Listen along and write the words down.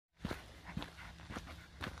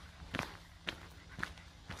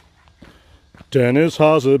Dennis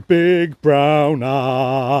has a big brown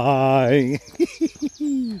eye.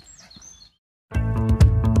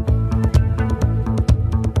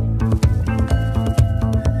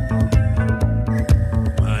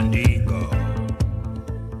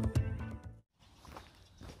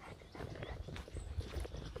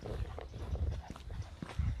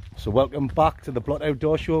 So welcome back to the Blot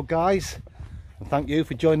Outdoor Show, guys, and thank you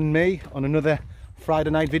for joining me on another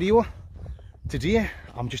Friday night video. Today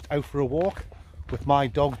I'm just out for a walk with my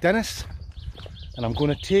dog Dennis, and I'm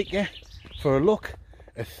going to take you for a look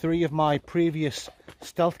at 3 of my previous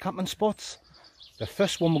stealth camping spots. The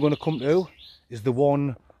first one we're going to come to is the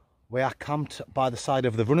one where I camped by the side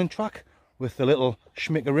of the running track with the little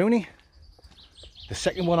schmickaroony. The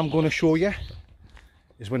second one I'm going to show you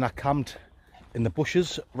is when I camped in the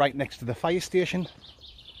bushes right next to the fire station.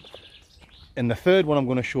 And the third one I'm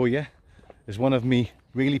going to show you is one of me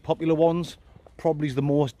really popular ones, probably the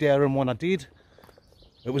most daring one I did.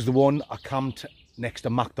 It was the one I camped next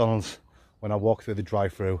to McDonald's when I walked through the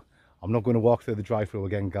drive-through. I'm not going to walk through the drive-through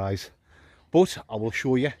again, guys, but I will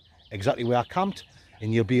show you exactly where I camped,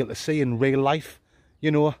 and you'll be able to see in real life,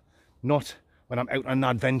 you know, not when I'm out on an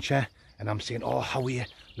adventure and I'm saying, oh, how are you,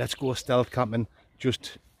 let's go stealth camping.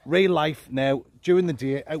 Just real life now, during the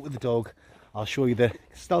day, out with the dog. I'll show you the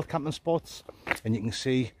stealth camping spots, and you can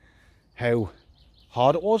see how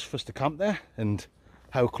hard it was for us to camp there and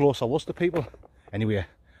how close I was to people. Anyway,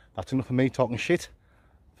 that's enough of me talking shit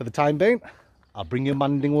for the time being. I'll bring your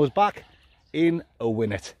mandingos back in a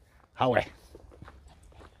minute. Howie.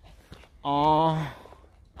 Ah.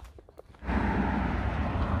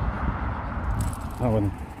 That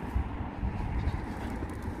one.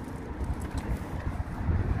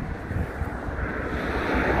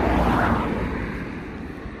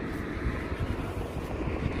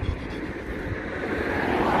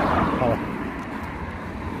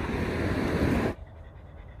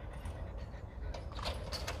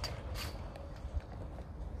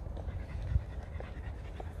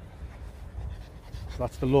 So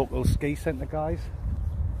that's the local ski centre, guys.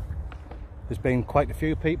 There's been quite a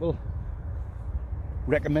few people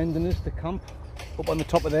recommending us to camp up on the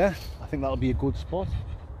top of there. I think that'll be a good spot.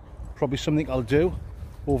 Probably something I'll do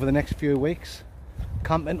over the next few weeks.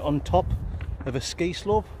 Camping on top of a ski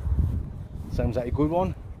slope. Sounds like a good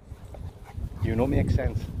one. You know, it makes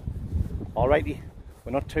sense. Alrighty,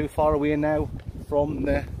 we're not too far away now from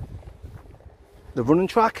the running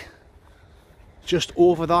track. Just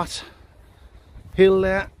over that hill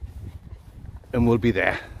there, and we'll be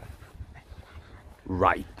there.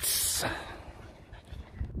 Right.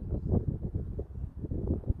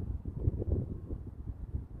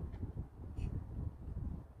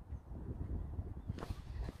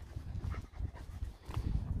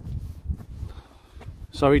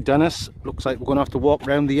 Sorry, Dennis, looks like we're going to have to walk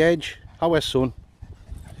round the edge. How is, son?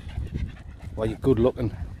 Well, you're good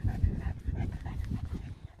looking.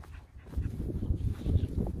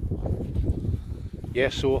 Yeah,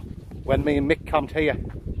 so when me and Mick camped here,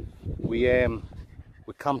 we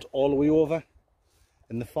camped all the way over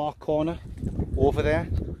in the far corner over there.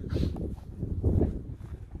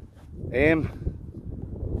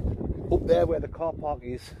 Up there where the car park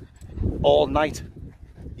is, all night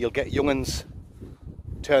you'll get young'uns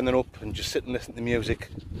turning up and just sitting listening to music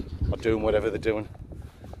or doing whatever they're doing.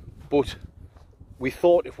 But we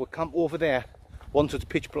thought if we camp over there, once it's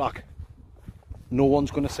pitch black, no one's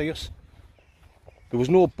going to see us. There was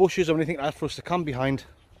no bushes or anything like that for us to camp behind,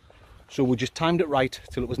 so we just timed it right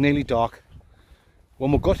till it was nearly dark.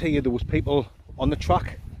 When we got here, there was people on the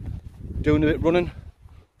track doing a bit running,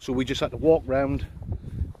 so we just had to walk round.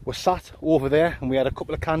 We sat over there and we had a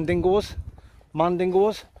couple of mandingos.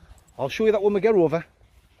 I'll show you that when we get over.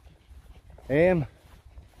 That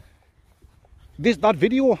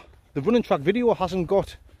video, the running track video, hasn't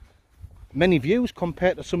got many views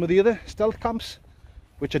compared to some of the other stealth camps,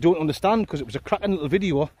 which I don't understand, because it was a cracking little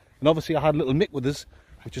video, and obviously I had a little Mick with us,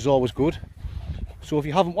 which is always good. So if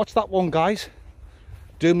you haven't watched that one, guys,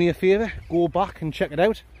 do me a favour, go back and check it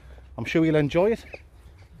out. I'm sure you'll enjoy it.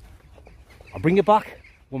 I'll bring you back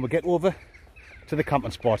when we get over to the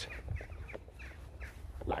camping spot.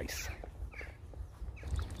 Nice.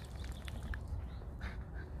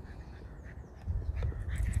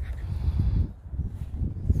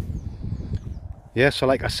 Yeah, so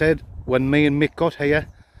like I said, when me and Mick got here,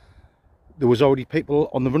 there was already people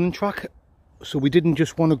on the running track, so we didn't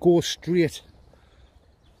just want to go straight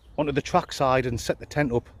onto the track side and set the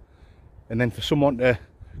tent up and then for someone to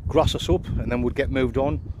grass us up and then we'd get moved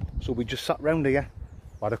on. So we just sat round here,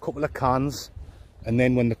 had a couple of cans, and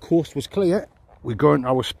then when the coast was clear, we'd go into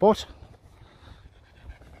our spot.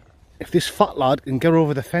 If this fat lad can get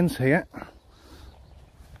over the fence here,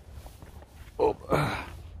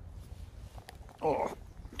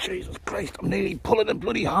 Christ, I'm nearly pulling a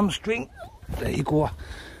bloody hamstring. There you go.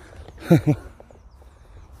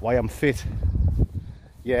 Why I'm fit.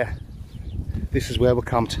 Yeah, this is where we're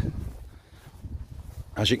camped.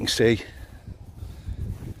 As you can see,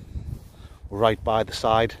 we're right by the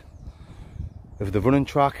side of the running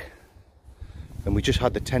track, and we just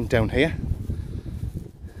had the tent down here.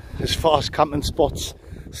 As far as camping spots,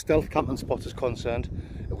 stealth camping spots is concerned,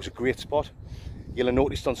 it was a great spot. You'll have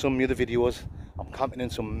noticed on some of the other videos I'm camping in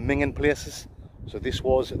some minging places, so this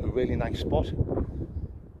was a really nice spot.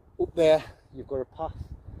 Up there you've got a path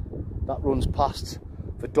that runs past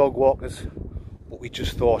for dog walkers, but we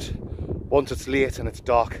just thought once it's late and it's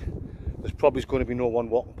dark, there's probably going to be no one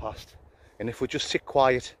walking past, and if we just sit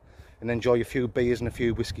quiet and enjoy a few beers and a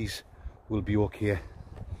few whiskies, we'll be okay.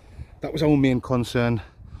 That was our main concern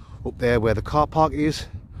up there where the car park is.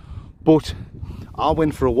 But I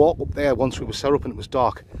went for a walk up there once we were set up and it was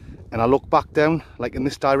dark, and I looked back down like in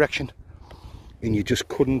this direction and you just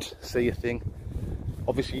couldn't see a thing.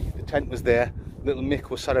 Obviously the tent was there, little Mick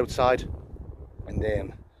was sat outside, and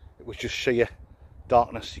it was just sheer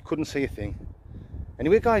darkness, you couldn't see a thing.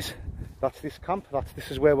 Anyway guys, that's this camp. This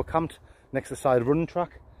is where we're camped, next to the side of the running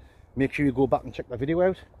track. Make sure you go back and check that video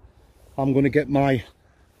out. I'm going to get my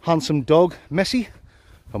handsome dog Messy,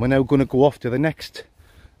 and we're now going to go off to the next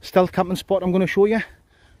stealth camping spot I'm going to show you,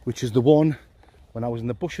 which is the one when I was in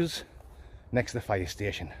the bushes next to the fire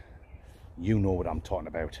station. You know what I'm talking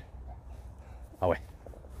about. Away.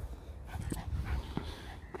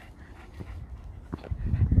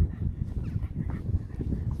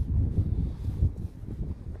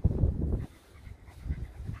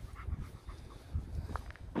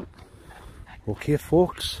 Okay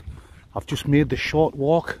folks, I've just made the short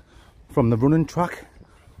walk from the running track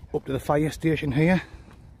up to the fire station here.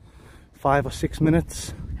 5 or 6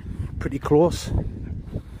 minutes, pretty close.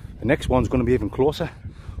 The next one's going to be even closer.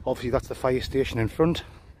 Obviously that's the fire station in front,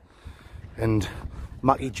 and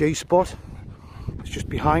Mackie G spot is just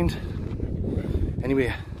behind.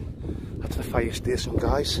 Anyway, that's the fire station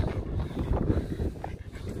guys,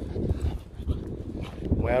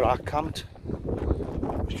 where I camped.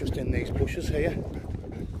 It's just in these bushes here.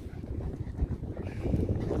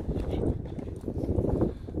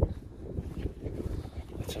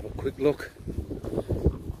 Let's have a quick look.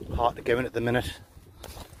 Hard to go in at the minute.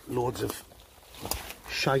 Loads of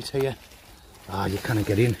shite here. You can't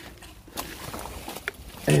get in.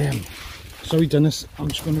 Sorry Dennis, I'm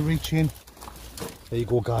just going to reach in. There you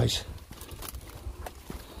go guys.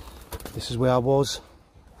 This is where I was.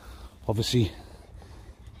 Obviously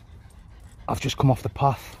I've just come off the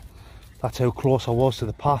path. That's how close I was to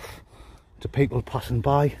the path, to people passing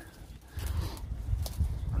by.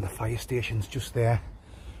 And the fire station's just there,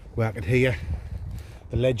 where I could hear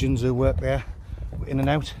the legends who work there in and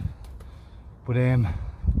out. But it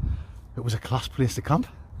was a class place to camp,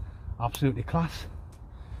 absolutely class.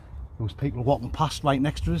 There was people walking past right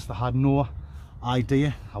next to us that had no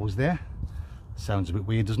idea I was there. Sounds a bit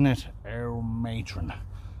weird, doesn't it? Oh matron.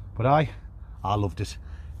 But I loved it.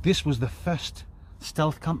 This was the first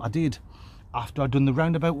stealth camp I did after I'd done the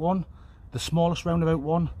roundabout one, the smallest roundabout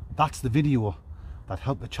one. That's the video that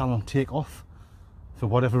helped the channel take off for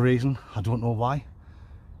whatever reason, I don't know why.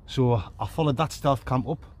 So I followed that stealth camp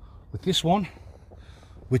up with this one,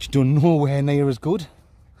 which done nowhere near as good,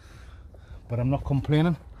 but I'm not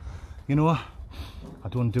complaining. You know, I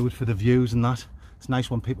don't do it for the views and that. It's nice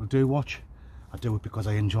when people do watch. I do it because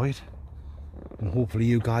I enjoy it, and hopefully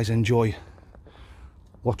you guys enjoy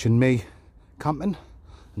watching me camping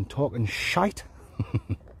and talking shite.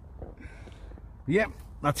 Yeah,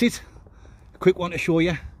 that's it. A quick one to show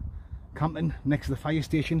you camping next to the fire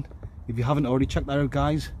station. If you haven't already checked that out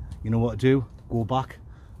guys, you know what to do. Go back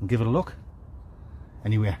and give it a look.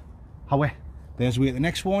 Anyway, there's the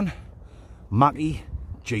next one. Mackie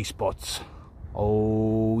G spots.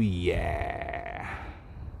 Oh yeah.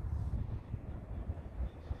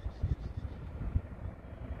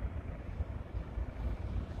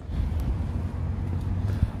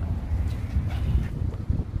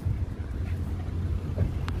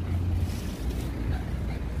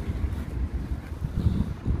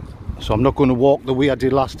 So I'm not going to walk the way I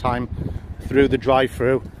did last time through the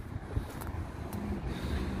drive-through.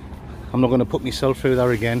 I'm not going to put myself through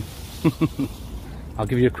there again. I'll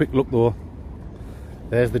give you a quick look though.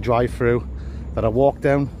 There's the drive-through that I walked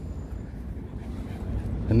down,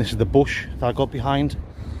 and this is the bush that I got behind.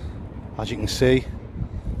 As you can see,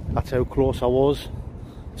 that's how close I was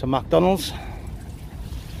to McDonald's,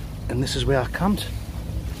 and this is where I camped.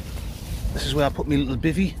 This is where I put my little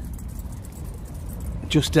bivvy,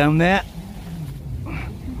 just down there.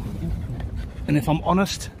 And if I'm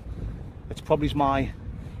honest, it's probably my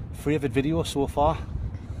favourite video so far.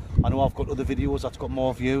 I know I've got other videos that's got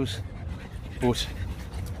more views, but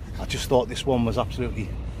I just thought this one was absolutely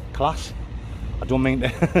class. I don't mean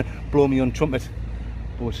to blow me on trumpet,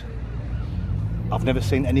 but I've never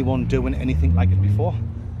seen anyone doing anything like it before.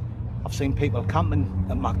 I've seen people camping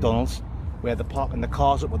at McDonald's where they're parking the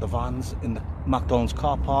cars up with the vans in the McDonald's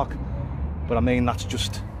car park, but I mean that's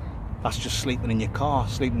just sleeping in your car,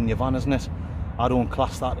 sleeping in your van, isn't it? I don't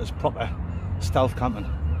class that as proper stealth camping.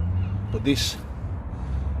 But this,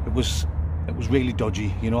 it was really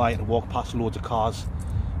dodgy, you know. I had to walk past loads of cars,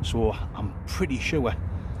 so I'm pretty sure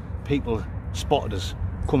people spotted us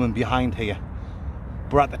coming behind here.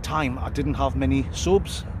 But at the time I didn't have many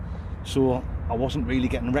subs, so I wasn't really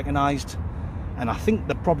getting recognised, and I think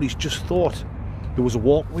they probably just thought there was a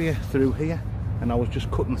walkway through here and I was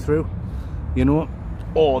just cutting through, you know,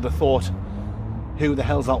 or they thought, who the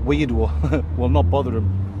hell's that weirdo? Well, not bother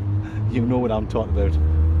him, you know what I'm talking about.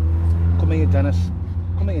 Come here, Dennis.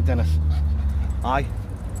 Come here, Dennis. Aye.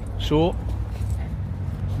 So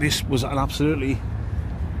this was an absolutely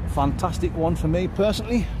fantastic one for me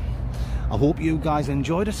personally. I hope you guys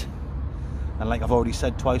enjoyed it, and like I've already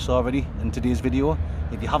said twice already in today's video,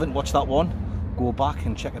 if you haven't watched that one, go back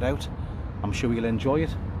and check it out. I'm sure you'll enjoy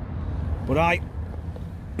it. But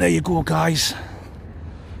there you go, guys.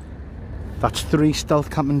 That's 3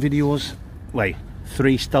 stealth camping videos. Wait,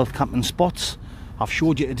 3 stealth camping spots I've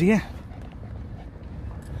showed you today.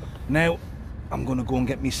 Now I'm gonna go and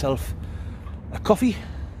get myself a coffee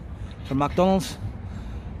from McDonald's,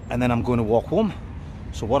 and then I'm going to walk home.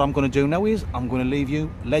 So what I'm going to do now is I'm going to leave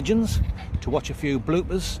you legends to watch a few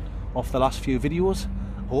bloopers off the last few videos.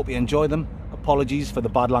 I hope you enjoy them. Apologies for the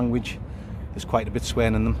bad language, there's quite a bit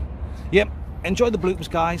swearing in them. Yep, enjoy the bloopers,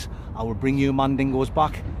 guys. I will bring you Mandingos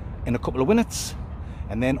back in a couple of minutes,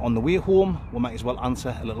 and then on the way home we might as well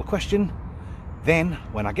answer a little question. Then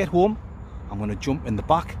when I get home, I'm going to jump in the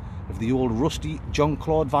back of the old rusty John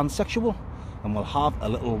Claude Van Sexual, and we'll have a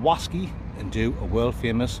little wasky and do a world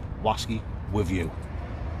famous wasky review.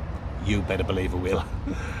 You better believe it will.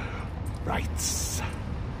 Right.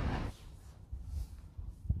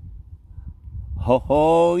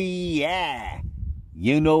 Oh yeah!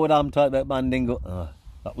 You know what I'm talking about, Mandingo. Oh,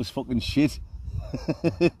 that was fucking shit.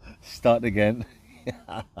 Start again.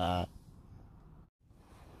 Oh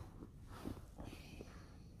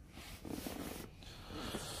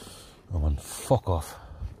man, fuck off.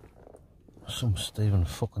 Some Steven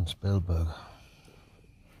fucking Spielberg.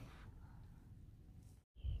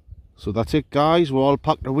 So that's it, guys, we're all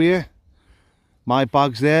packed away. My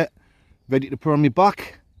bag's there, ready to put on my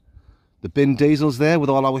back. The bin diesel's there with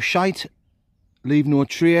all our shite. Leave no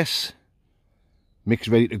trace. Mick's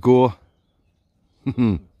ready to go.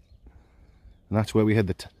 And that's where we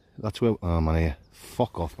had that's where, oh man, here.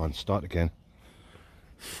 Fuck off, man, start again.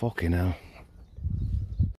 Fucking hell.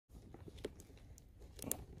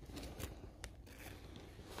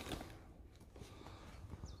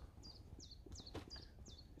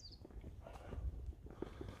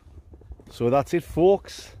 So that's it,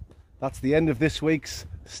 folks. That's the end of this week's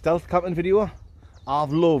stealth camping video.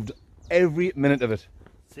 I've loved every minute of it.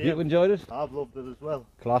 Same. You enjoyed it? I've loved it as well.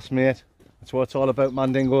 Class, mate. That's what it's all about,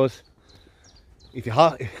 Mandingos. If you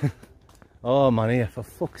have... Oh man, here, for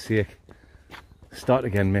fuck's sake. Start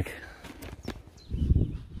again, Mick.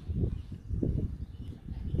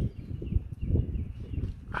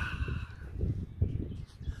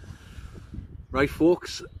 Right,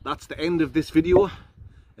 folks, that's the end of this video,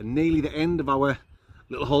 and nearly the end of our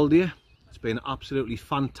little holiday. It's been absolutely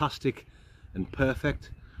fantastic and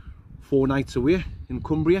perfect 4 nights away in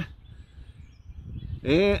Cumbria.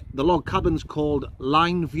 The log cabin's called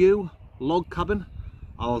Line View Log Cabin.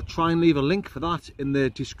 I'll try and leave a link for that in the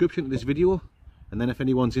description of this video, and then if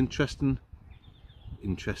anyone's interested,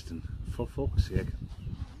 for fuck's sake.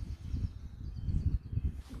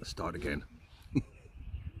 Let's start again.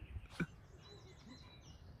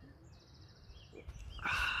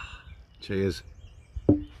 Cheers.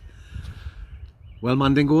 Well,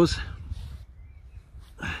 Mandingos,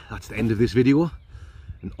 that's the end of this video,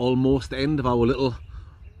 and almost the end of our little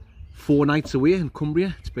 4 nights away in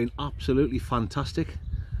Cumbria. It's been absolutely fantastic,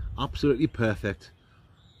 absolutely perfect.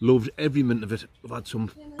 Loved every minute of it. We've had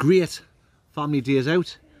some great family days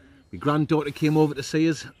out. My granddaughter came over to see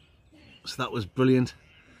us, so that was brilliant.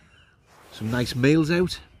 Some nice meals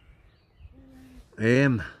out.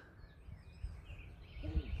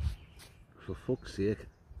 For fuck's sake.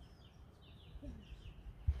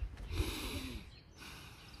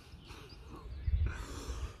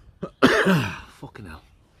 Fucking hell.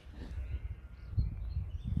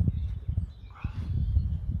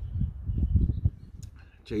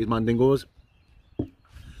 Cheers, Mandingos.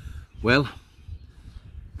 Well,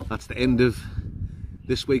 that's the end of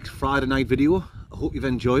this week's Friday night video. I hope you've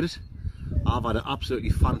enjoyed it. I've had an absolutely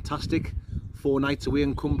fantastic 4 nights away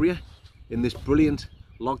in Cumbria in this brilliant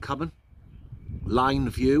log cabin. Line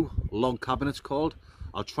View log cabin it's called.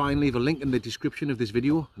 I'll try and leave a link in the description of this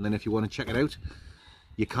video, and then if you want to check it out,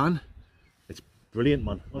 you can. It's brilliant,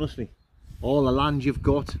 man, honestly. All the land you've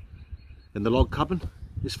got in the log cabin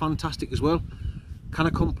is fantastic as well.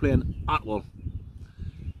 Can't complain at all.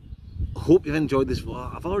 Hope you've enjoyed this.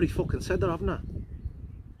 I've already fucking said that, haven't I?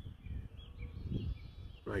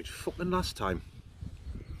 Right, fucking last time.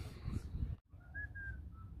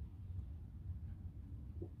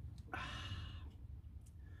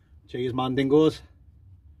 Cheers, man dingoes.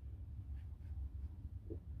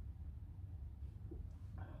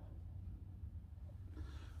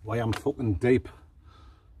 Why I'm fucking deep.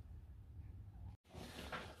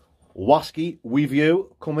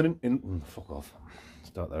 WhiskyReview coming in. Fuck off.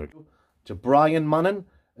 Start there. To Brian Manning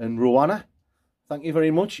and Rowana, thank you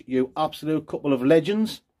very much. You absolute couple of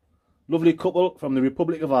legends. Lovely couple from the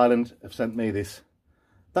Republic of Ireland have sent me this.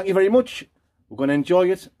 Thank you very much. We're going to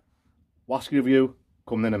enjoy it. WhiskyReview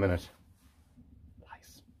coming in a minute.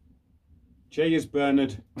 Nice. Cheers,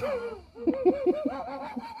 Bernard.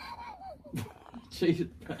 Cheers,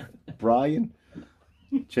 Brian.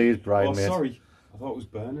 Cheers, Brian, Oh, mate. sorry. I thought it was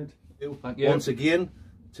Bernard. Thank you. Once again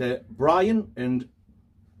to Brian and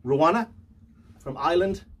Rowana from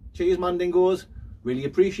Ireland. Cheers, man dingoes. Really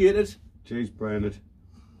appreciate it. Cheers, Bernard.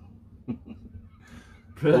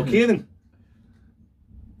 Okay then.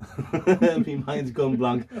 My mind's gone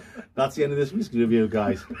blank. That's the end of this whiskey review,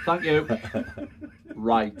 guys. Thank you.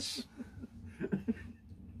 Right.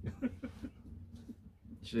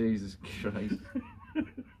 Jesus Christ.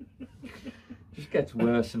 Just gets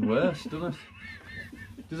worse and worse, doesn't it?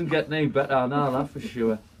 Doesn't get any better now, that's for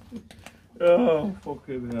sure. Oh,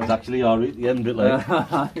 fucking hell. It's actually alright at the end, bit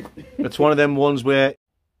like. It's one of them ones where.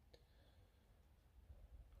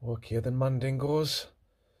 Okay then, man dingoes.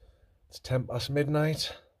 It's 10 past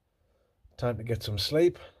midnight. Time to get some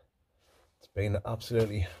sleep. It's been an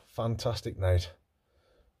absolutely fantastic night.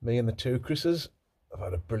 Me and the 2 Chris's have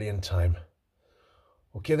had a brilliant time.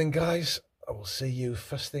 Okay then, guys, I will see you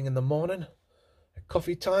first thing in the morning at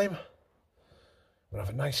coffee time. We'll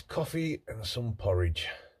have a nice coffee and some porridge.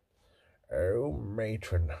 Oh,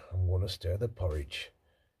 matron, I'm going to stir the porridge.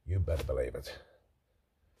 You better believe it.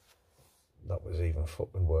 That was even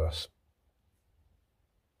fucking worse.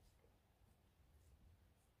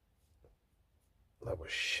 That was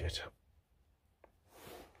shit.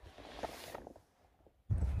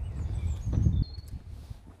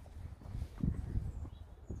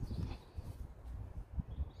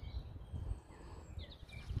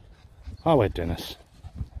 Oh, wait, Dennis.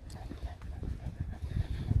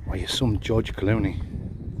 Why, you're some George Clooney.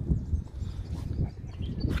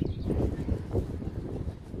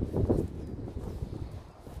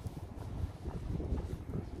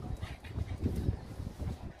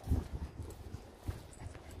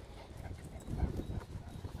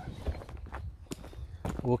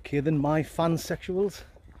 Okay then, my fansexuals.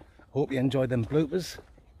 Hope you enjoyed them bloopers.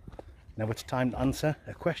 Now it's time to answer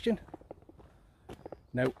a question.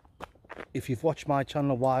 Now, if you've watched my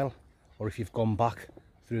channel a while, or if you've gone back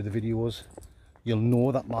through the videos, you'll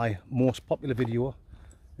know that my most popular video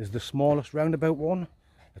is the smallest roundabout one.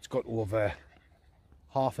 It's got over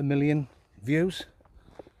 500,000 views.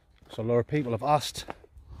 So a lot of people have asked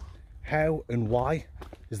how and why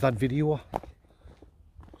is that video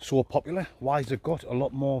so popular? Why has it got a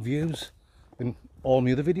lot more views than all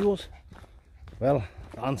my other videos? Well,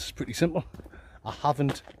 the answer's pretty simple. I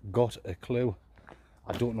haven't got a clue.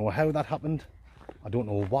 I don't know how that happened. I don't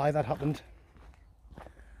know why that happened.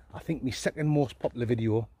 I think my second most popular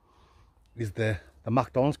video is the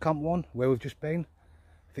McDonald's camp one, where we've just been.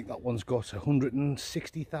 I think that one's got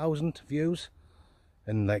 160,000 views.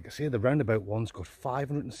 And like I say, the roundabout one's got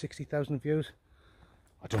 560,000 views.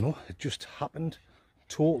 I don't know, it just happened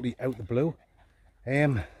totally out the blue.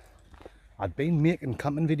 I'd been making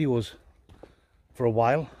camping videos for a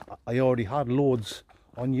while. I already had loads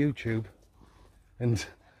on YouTube, and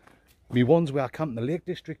me ones where I camp in the Lake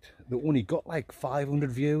District, they only got like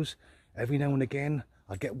 500 views. Every now and again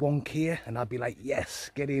I'd get 1k and I'd be like,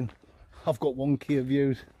 yes, get in, I've got 1k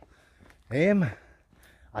views.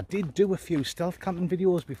 I did do a few stealth camping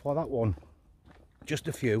videos before that one, just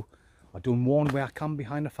a few. I done one where I camped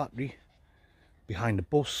behind a factory, behind the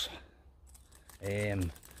bus,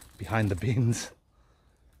 behind the bins,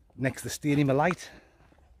 next to the Stadium of Light.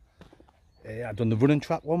 I done the running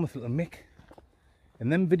track one with little Mick,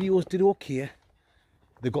 and them videos did okay.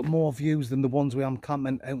 They got more views than the ones where I'm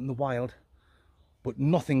camping out in the wild, but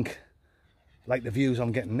nothing like the views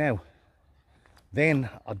I'm getting now. Then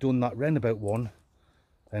I done that roundabout one,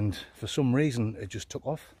 and for some reason it just took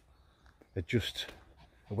off. It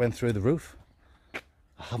went through the roof.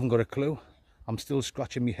 I haven't got a clue. I'm still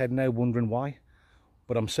scratching my head now wondering why,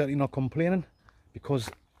 but I'm certainly not complaining, because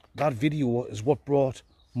that video is what brought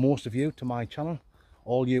most of you to my channel,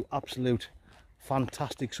 all you absolute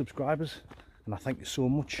fantastic subscribers, and I thank you so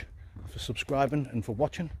much for subscribing and for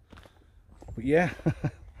watching. But yeah,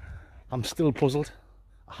 I'm still puzzled.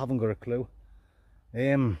 I haven't got a clue.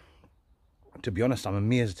 To be honest, I'm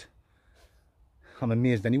amazed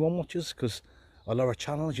anyone watches, because a lot of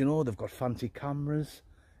channels, you know, they've got fancy cameras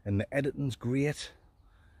and the editing's great,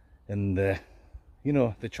 and you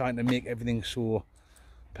know, they're trying to make everything so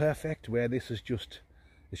perfect, where this is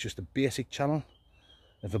it's just a basic channel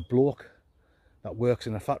of a bloke that works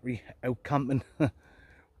in a factory out camping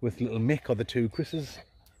with little Mick or the two Chris's,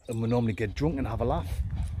 and we normally get drunk and have a laugh.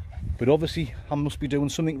 But obviously I must be doing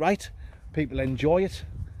something right. People enjoy it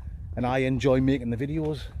and I enjoy making the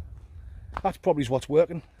videos. That's probably what's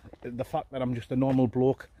working. The fact that I'm just a normal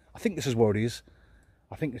bloke. I think this is what it is.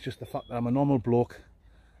 I think it's just the fact that I'm a normal bloke.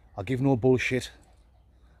 I give no bullshit.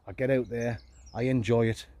 I get out there, I enjoy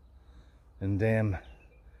it, and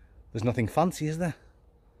there's nothing fancy, is there?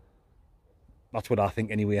 That's what I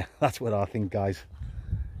think anyway. That's what I think, guys.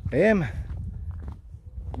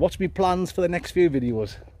 What's my plans for the next few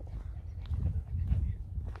videos?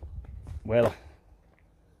 Well,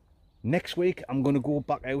 next week I'm going to go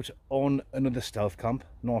back out on another stealth camp.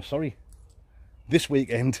 No, sorry, this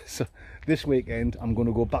weekend. So this weekend I'm going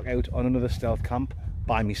to go back out on another stealth camp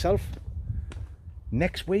by myself.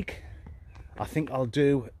 Next week I think I'll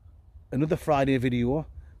do another Friday video,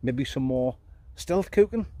 maybe some more stealth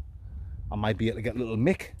cooking. I might be able to get little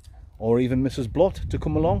Mick or even Mrs. Blot to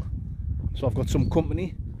come along, so I've got some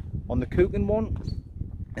company on the cooking one.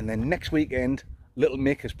 And then next weekend, little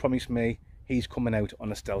Mick has promised me he's coming out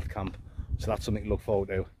on a stealth camp, so that's something to look forward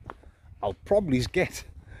to. I'll probably get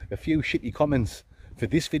a few shitty comments for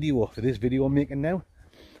this video I'm making now.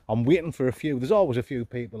 I'm waiting for a few. There's always a few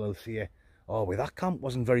people who'll say, oh, well, that camp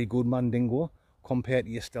wasn't very good, Mandingo, compared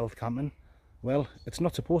to your stealth camping. Well, it's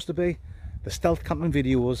not supposed to be. The stealth camping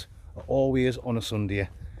videos are always on a Sunday,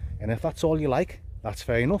 and if that's all you like, that's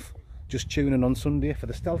fair enough. Just tune in on Sunday for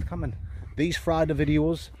the stealth camping. These Friday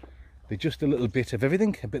videos, they're just a little bit of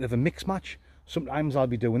everything, a bit of a mix match. Sometimes I'll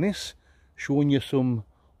be doing this, showing you some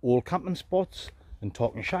old camping spots and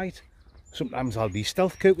talking shite. Sometimes I'll be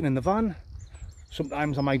stealth cooking in the van.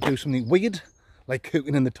 Sometimes I might do something weird, like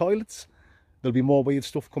cooking in the toilets. There'll be more weird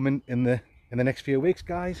stuff coming in the next few weeks,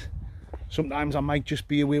 guys. Sometimes I might just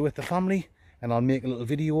be away with the family and I'll make a little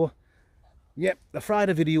video. Yep, the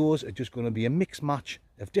Friday videos are just going to be a mix match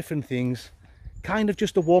of different things. Kind of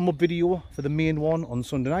just a warm-up video for the main one on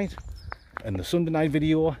Sunday night. And the Sunday night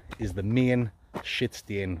video is the main shit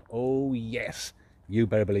stain. Oh yes, you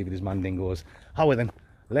better believe it is, Mandingos. However then,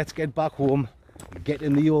 let's get back home, get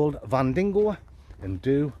in the old Vandingo and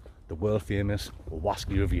do the world famous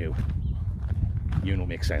Whisky review. You know,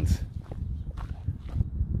 makes sense.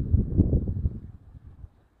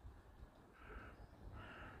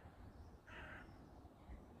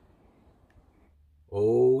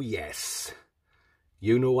 Oh yes,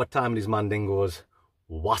 you know what time it is, Mandingos.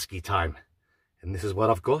 Whisky time. And this is what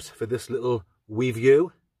I've got for this little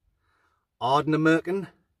review. Ardnamurchan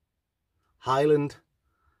Highland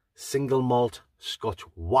single malt Scotch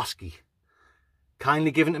whisky, kindly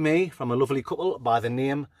given to me from a lovely couple by the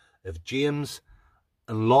name of James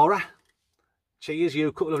and Laura. Cheers,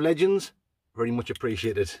 you couple of legends. Very much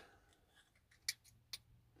appreciated.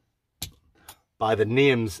 By the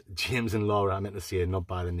names James and Laura, I meant to say, not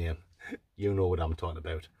by the name. You know what I'm talking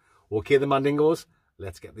about. Okay then, Mandingos,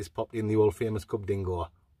 let's get this popped in the old famous Cub Dingo.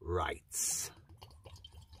 Right.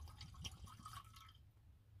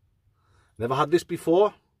 Never had this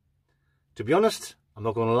before. To be honest, I'm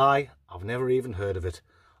not going to lie, I've never even heard of it.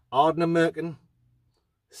 Ardnamurchan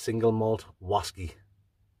single malt whisky.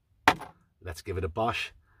 Let's give it a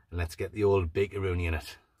bash and let's get the old bakeroonie in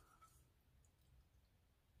it.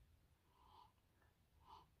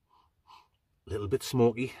 A little bit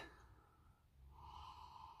smoky.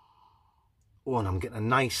 Oh, and I'm getting a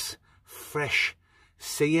nice, fresh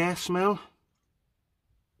sea air smell.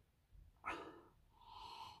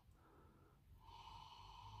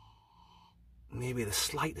 Maybe the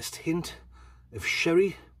slightest hint of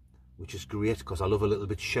sherry, which is great because I love a little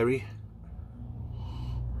bit sherry.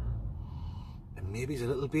 And maybe there's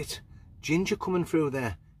a little bit ginger coming through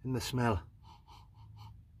there in the smell.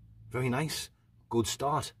 Very nice, good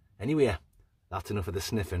start. Anyway, that's enough of the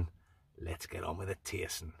sniffing. Let's get on with the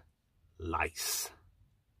tasting. Lice.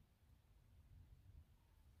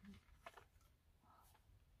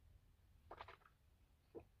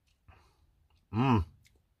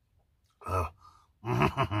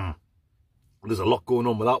 There's a lot going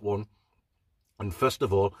on with that one. And first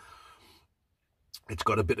of all, it's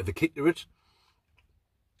got a bit of a kick to it.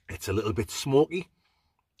 It's a little bit smoky.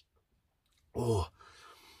 Oh,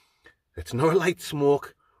 it's not a light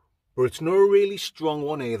smoke, but it's not a really strong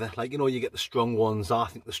one either. Like, you know, you get the strong ones. I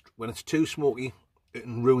think when it's too smoky, it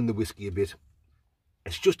can ruin the whiskey a bit.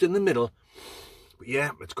 It's just in the middle. But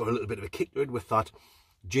yeah, it's got a little bit of a kick to it with that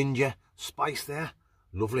ginger spice there.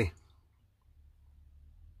 Lovely.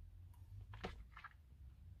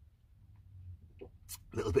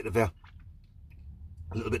 A little bit of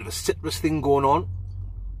a citrus thing going on.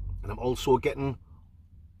 And I'm also getting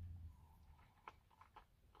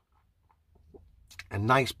a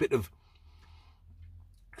nice bit of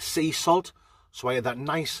sea salt. So I had that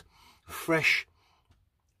nice, fresh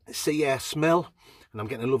sea air smell. And I'm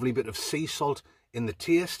getting a lovely bit of sea salt in the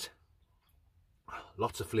taste.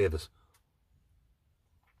 Lots of flavours.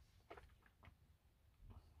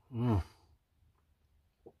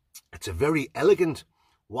 It's a very elegant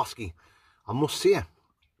whiskey, I must say.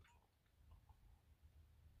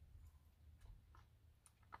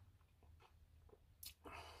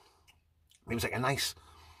 It was like a nice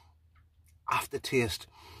aftertaste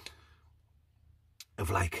of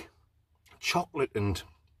like chocolate and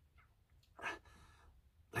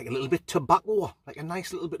like a little bit tobacco, like a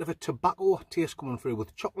nice little bit of a tobacco taste coming through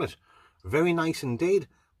with chocolate. Very nice indeed,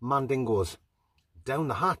 Mandingos. Down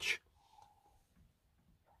the hatch.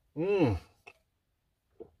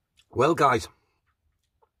 Well guys,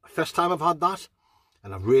 first time I've had that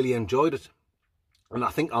and I've really enjoyed it, and I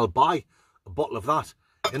think I'll buy a bottle of that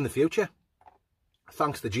in the future.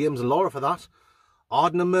 Thanks to James and Laura for that.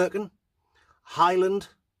 Ardnam Merkin Highland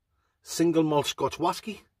single malt Scotch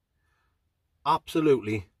whisky,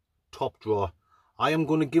 absolutely top drawer. I am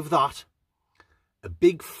going to give that a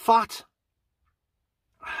big fat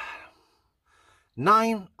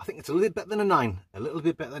 9. I think it's a little bit better than a 9. A little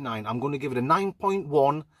bit better than 9. I'm going to give it a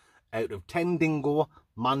 9.1 out of 10 dingo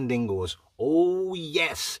Mandingos. Oh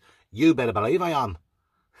yes, you better believe I am.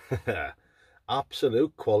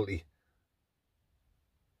 Absolute quality.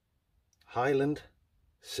 Highland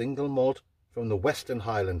single malt from the Western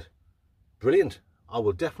Highland. Brilliant. I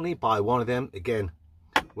will definitely buy one of them again.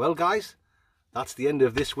 Well guys, that's the end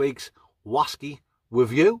of this week's whiskey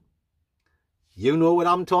review. You know what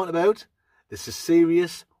I'm talking about. This is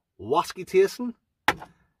serious whiskey tasting.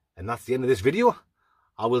 And that's the end of this video.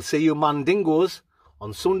 I will see you Mandingos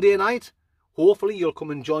on Sunday night. Hopefully you'll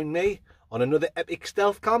come and join me on another epic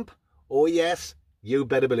stealth camp. Oh yes, you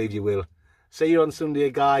better believe you will. See you on Sunday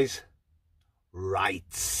guys.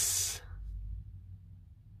 Right.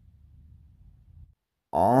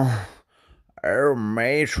 Oh, our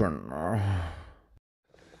matron.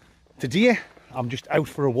 Today I'm just out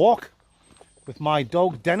for a walk with my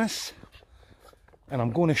dog Dennis, and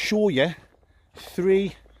I'm going to show you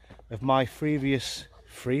 3 of my previous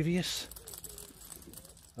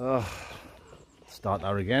start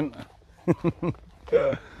there again.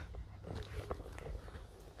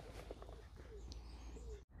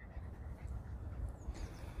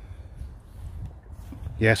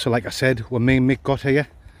 Yeah, so like I said, when me and Mick got here,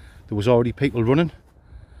 there was already people running.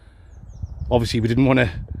 Obviously we didn't want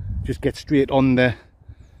to just get straight on the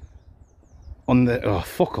oh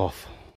fuck off.